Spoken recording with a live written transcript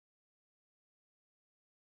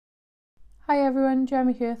Hi everyone,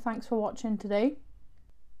 Gemma here, thanks for watching today.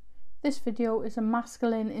 This video is a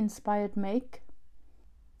masculine inspired make.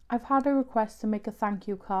 I've had a request to make a thank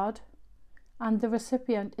you card and the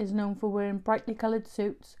recipient is known for wearing brightly coloured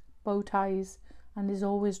suits, bow ties and is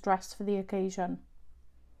always dressed for the occasion.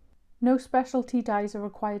 No specialty dyes are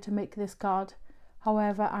required to make this card,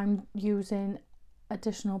 however I'm using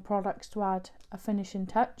additional products to add a finishing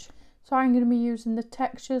touch. So I'm going to be using the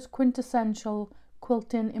Textures Quintessential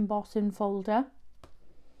Quilting Embossing Folder.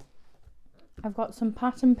 I've got some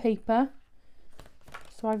pattern paper,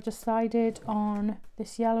 so I've decided on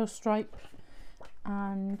this yellow stripe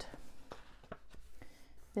and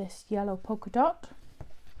this yellow polka dot.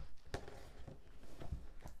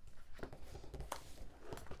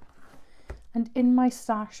 And in my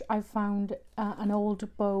stash I've found an old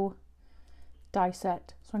bow die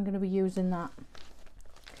set, so I'm going to be using that.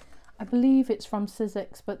 I believe it's from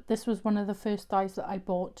Sizzix, but this was one of the first dies that I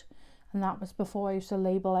bought and that was before I used to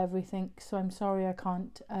label everything, so I'm sorry I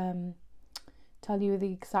can't tell you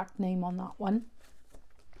the exact name on that one.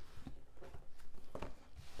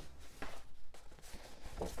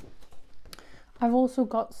 I've also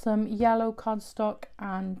got some yellow cardstock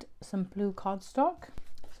and some blue cardstock.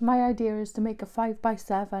 So my idea is to make a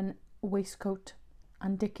 5x7 waistcoat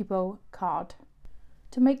and dicky bow card.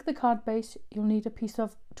 To make the card base, you'll need a piece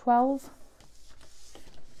of 12x7.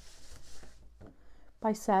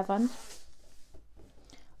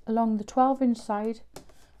 Along the 12-inch side,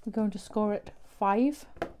 we're going to score it 5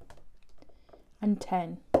 and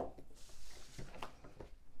 10.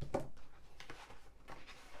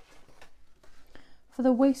 For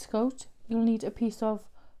the waistcoat, you'll need a piece of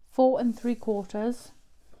 4 3/4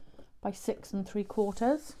 by 6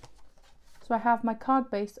 3/4. So I have my card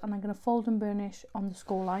base and I'm going to fold and burnish on the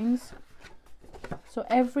score lines. So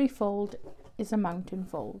every fold is a mounting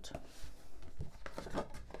fold.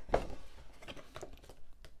 Give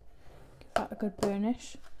that a good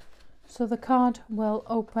burnish. So the card will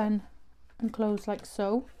open and close like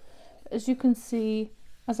so. As you can see,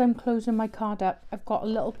 as I'm closing my card up, I've got a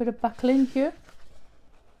little bit of buckling here.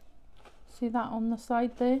 See that on the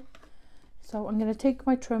side there? So I'm going to take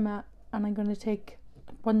my trimmer and I'm going to take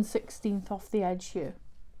 1/16 off the edge here.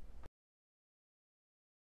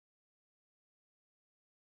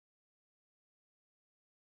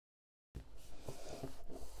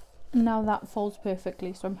 And now that folds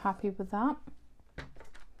perfectly, so I'm happy with that.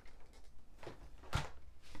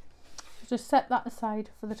 Just set that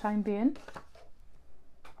aside for the time being.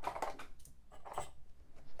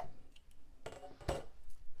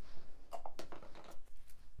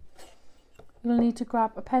 You'll need to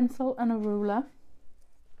grab a pencil and a ruler.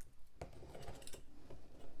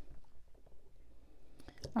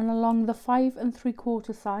 And along the 5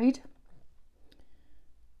 3/4 side,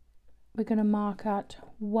 we're going to mark at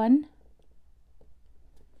 1,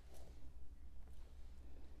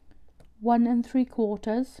 1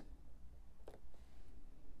 3/4,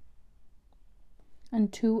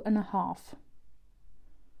 and 2 1/2.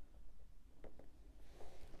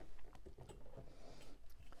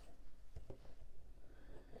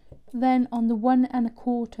 Then on the 1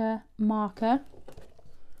 1/4 marker,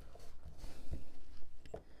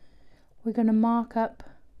 we're going to mark up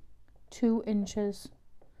 2 inches.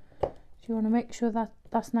 So you want to make sure that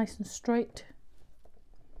that's nice and straight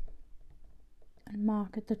and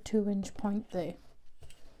mark at the 2-inch point there.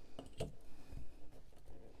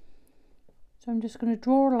 So I'm just going to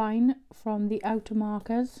draw a line from the outer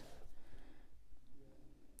markers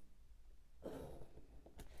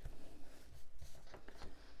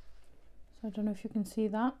so I don't know if you can see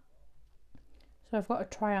that. So I've got a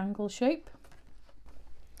triangle shape.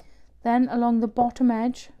 Then along the bottom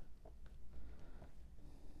edge,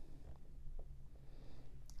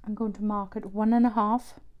 I'm going to mark at 1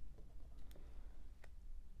 1/2,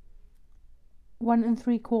 1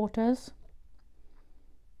 3/4,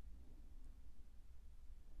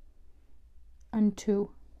 and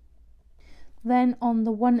 2. Then on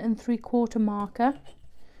the 1 3/4 marker,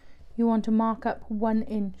 you want to mark up 1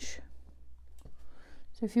 inch.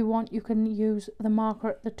 So if you want, you can use the marker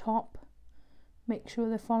at the top. Make sure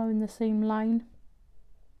they're following the same line.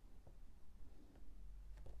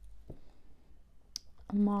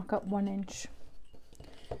 And mark up 1 inch.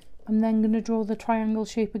 I'm then going to draw the triangle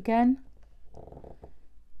shape again,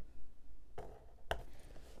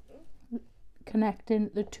 connecting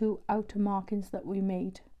the 2 outer markings that we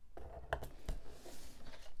made.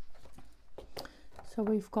 So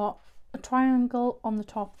we've got a triangle on the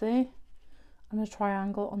top there and a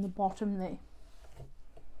triangle on the bottom there.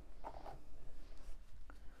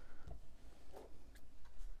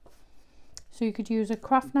 So you could use a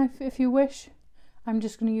craft knife if you wish, I'm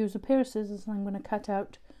just going to use a pair of scissors and I'm going to cut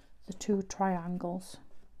out the 2 triangles.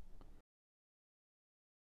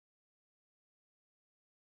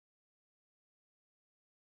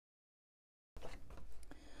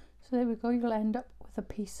 So there we go, you'll end up with a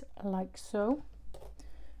piece like so. I'm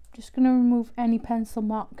just going to remove any pencil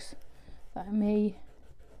marks that I may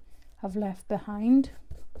have left behind.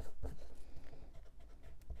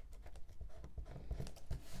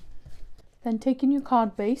 Then taking your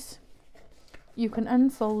card base, you can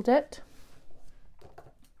unfold it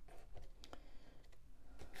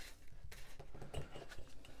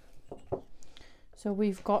so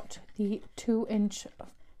we've got the 2-inch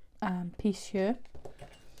piece here,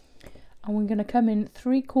 and we're going to come in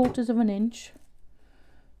 3/4 of an inch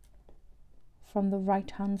from the right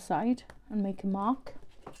hand side and make a mark.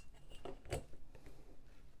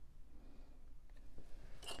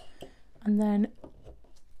 And then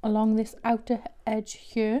along this outer edge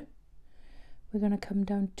here, we're going to come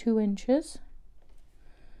down 2 inches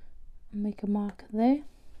and make a mark there.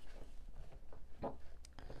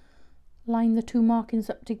 Line the 2 markings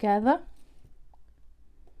up together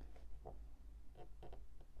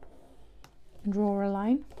and draw a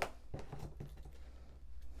line.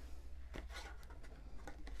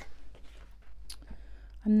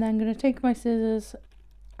 I'm then going to take my scissors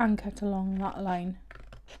and cut along that line.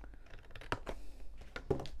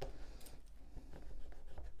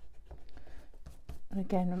 And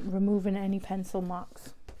again, I'm removing any pencil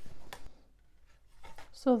marks.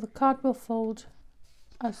 So the card will fold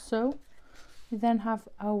as so. We then have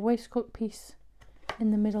our waistcoat piece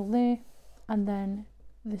in the middle there, and then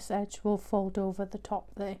this edge will fold over the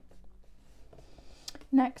top there.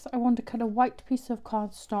 Next, I want to cut a white piece of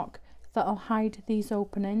cardstock that'll hide these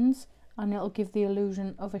openings and it'll give the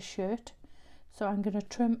illusion of a shirt. So I'm going to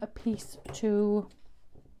trim a piece to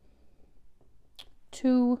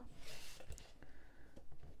 2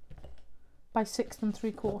 by 6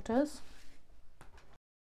 3/4.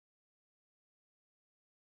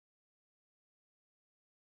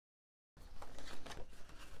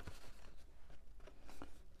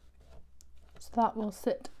 So that will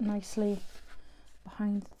sit nicely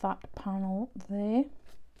behind that panel there.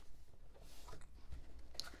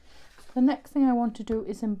 The next thing I want to do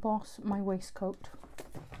is emboss my waistcoat.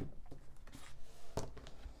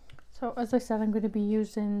 So as I said, I'm going to be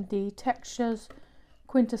using the Textures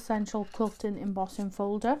Quintessential Quilting Embossing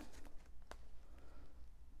Folder.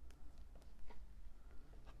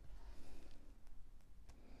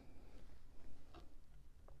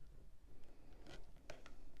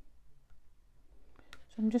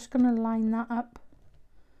 So I'm just going to line that up.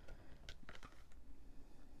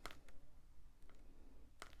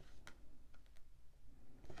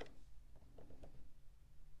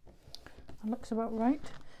 That looks about right.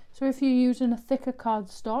 So if you're using a thicker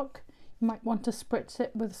cardstock, you might want to spritz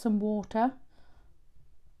it with some water,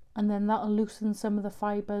 and then that'll loosen some of the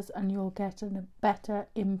fibres and you'll get a better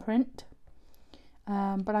imprint.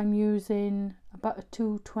 But I'm using about a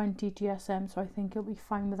 220 GSM, so I think it'll be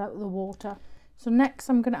fine without the water. So next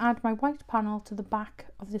I'm going to add my white panel to the back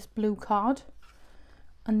of this blue card,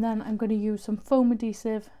 and then I'm going to use some foam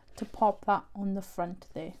adhesive to pop that on the front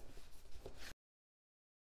there.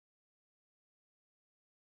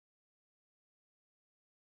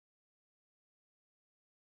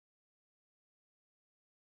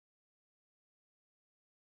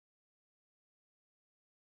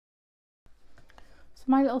 So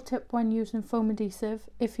my little tip when using foam adhesive,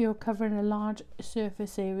 if you're covering a large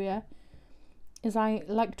surface area, is I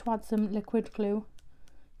like to add some liquid glue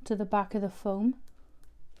to the back of the foam,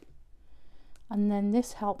 and then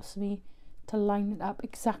this helps me to line it up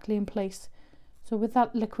exactly in place. So with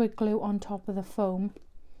that liquid glue on top of the foam,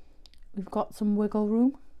 we've got some wiggle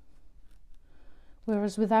room,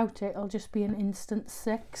 whereas without it, it'll just be an instant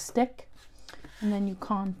stick and then you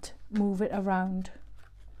can't move it around.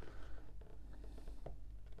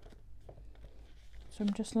 So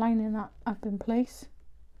I'm just lining that up in place.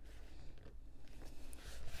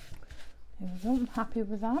 There we go, I'm happy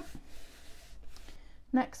with that.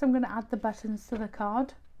 Next I'm going to add the buttons to the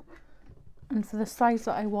card, and for the size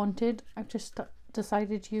that I wanted, I've just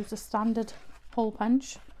decided to use a standard hole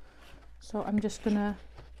punch. So I'm just going to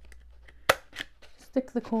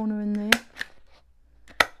stick the corner in there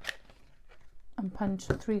and punch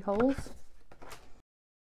 3 holes.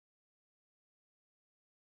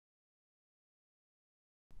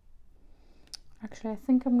 Actually, I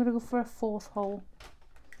think I'm going to go for a 4th hole.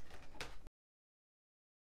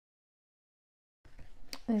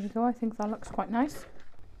 There we go, I think that looks quite nice.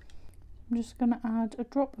 I'm just going to add a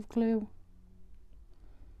drop of glue,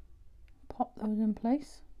 pop those in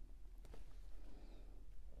place.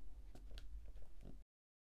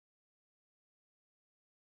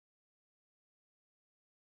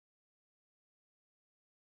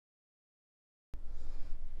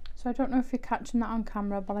 So I don't know if you're catching that on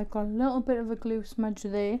camera, but I've got a little bit of a glue smudge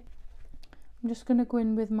there. I'm just going to go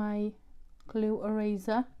in with my glue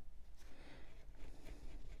eraser.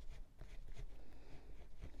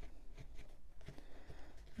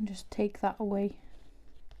 And just take that away.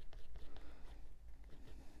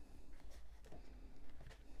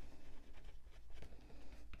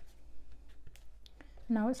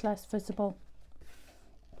 Now it's less visible.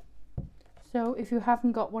 So if you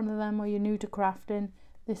haven't got one of them or you're new to crafting,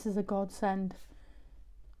 this is a godsend.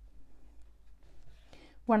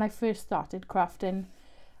 When I first started crafting,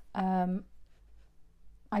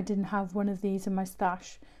 I didn't have one of these in my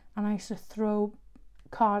stash, and I used to throw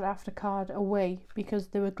card after card away because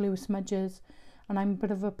they were glue smudges, and I'm a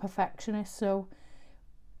bit of a perfectionist, so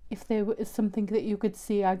if there was something that you could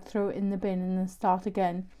see, I'd throw it in the bin and then start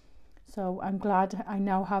again. So I'm glad I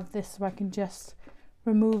now have this so I can just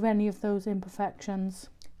remove any of those imperfections.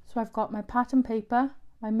 So I've got my pattern paper,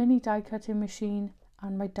 my mini die cutting machine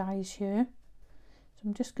and my dies here. So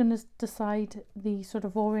I'm just going to decide the sort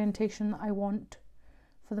of orientation that I want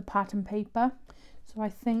for the pattern paper. So I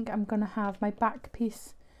think I'm going to have my back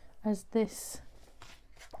piece as this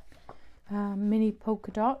mini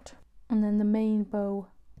polka dot, and then the main bow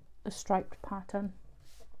a striped pattern.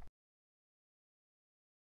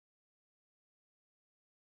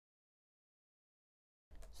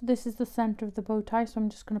 So this is the center of the bow tie, so I'm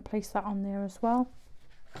just going to place that on there as well.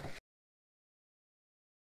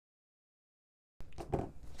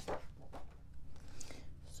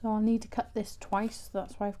 So I'll need to cut this twice, so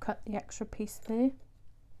that's why I've cut the extra piece there.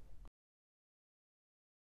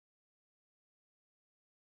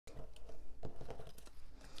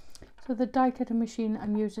 So the die cutting machine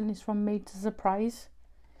I'm using is from Made to Surprise,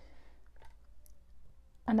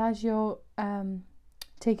 and as you're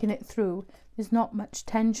taking it through, there's not much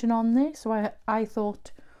tension on there, so I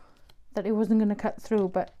thought that it wasn't going to cut through,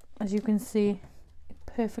 but as you can see, it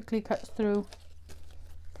perfectly cuts through.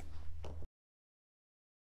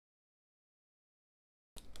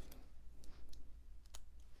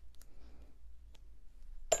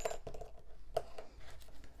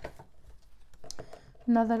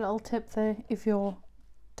 Another little tip there, if your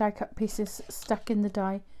die cut piece is stuck in the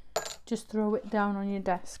die, just throw it down on your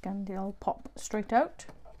desk and it'll pop straight out.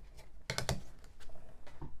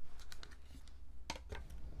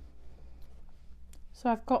 So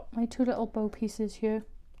I've got my two little bow pieces here.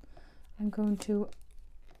 I'm going to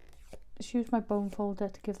just use my bone folder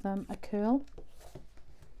to give them a curl.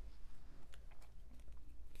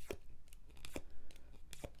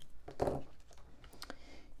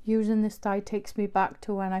 Using this die takes me back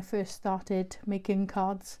to when I first started making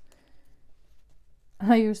cards.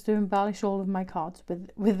 I used to embellish all of my cards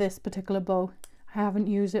with this particular bow. I haven't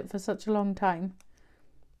used it for such a long time.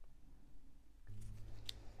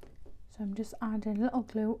 So I'm just adding a little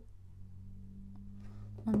glue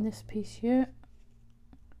on this piece here,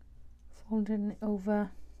 folding it over.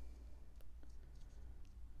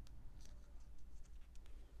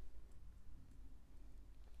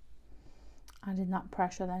 Adding that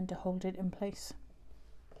pressure then to hold it in place.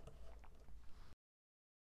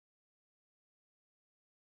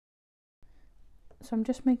 So I'm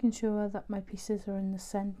just making sure that my pieces are in the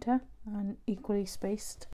center and equally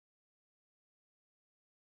spaced.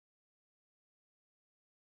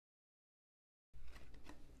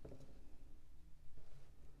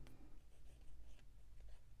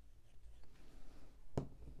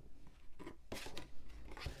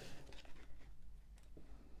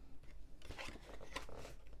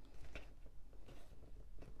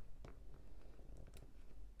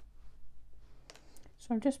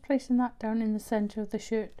 So I'm just placing that down in the center of the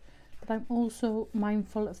shirt, but I'm also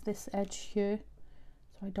mindful of this edge here,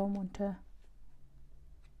 so I don't want to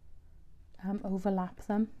overlap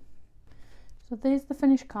them. So there's the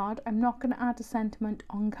finished card. I'm not going to add a sentiment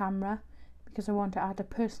on camera because I want to add a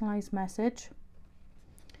personalized message,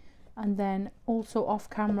 and then also off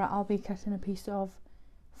camera I'll be cutting a piece of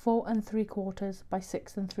 4 3/4 by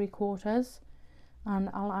 6 3/4, and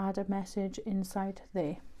I'll add a message inside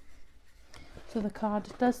there. So the card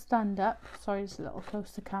does stand up. Sorry, it's a little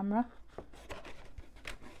close to camera.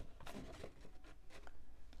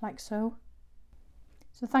 Like so.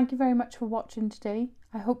 So thank you very much for watching today.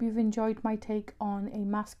 I hope you've enjoyed my take on a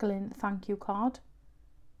masculine thank you card.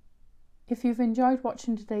 If you've enjoyed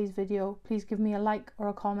watching today's video, please give me a like or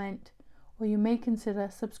a comment, or you may consider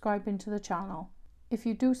subscribing to the channel. If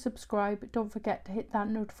you do subscribe, don't forget to hit that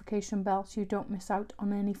notification bell so you don't miss out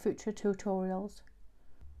on any future tutorials.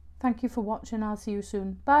 Thank you for watching. I'll see you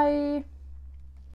soon. Bye!